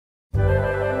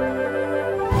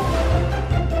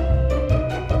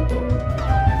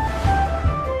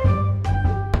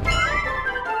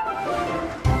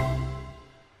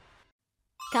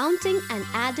counting and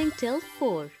adding till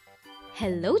 4.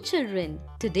 Hello children,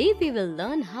 today we will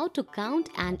learn how to count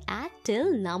and add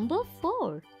till number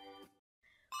 4.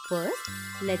 First,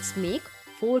 let's make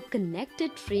 4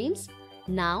 connected frames.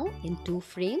 Now in 2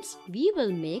 frames, we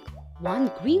will make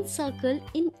 1 green circle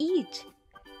in each.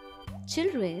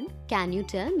 Children, can you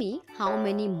tell me how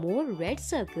many more red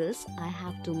circles I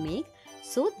have to make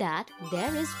so that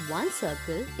there is 1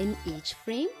 circle in each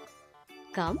frame?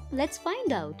 Come, let's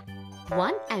find out.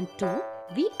 1 and 2,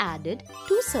 we added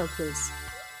 2 circles.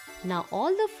 Now all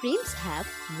the frames have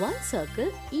 1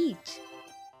 circle each.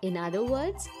 In other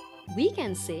words, we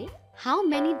can say how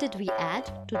many did we add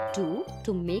to 2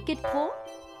 to make it 4?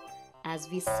 As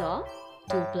we saw,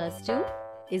 2 plus 2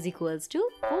 is equals to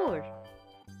 4.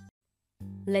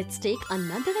 Let's take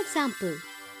another example.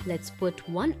 Let's put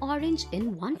 1 orange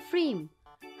in 1 frame.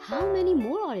 How many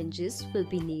more oranges will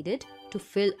be needed to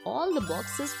fill all the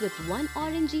boxes with 1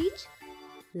 orange each?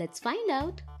 Let's find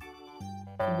out.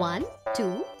 1,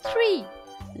 2, 3.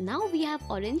 Now we have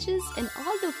oranges in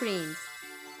all the frames.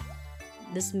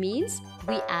 This means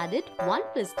we added 1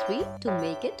 plus 3 to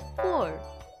make it 4.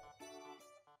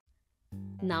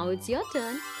 Now it's your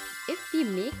turn. If we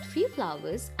make 3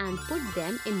 flowers and put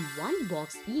them in 1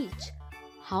 box each,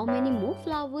 how many more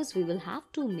flowers we will have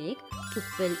to make to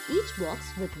fill each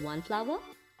box with 1 flower?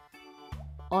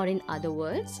 Or in other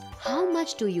words, how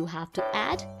much do you have to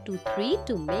add to 3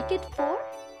 to make it 4?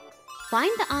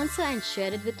 Find the answer and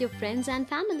share it with your friends and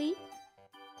family.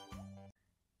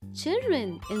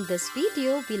 Children, in this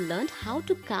video we learned how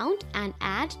to count and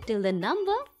add till the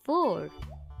number 4.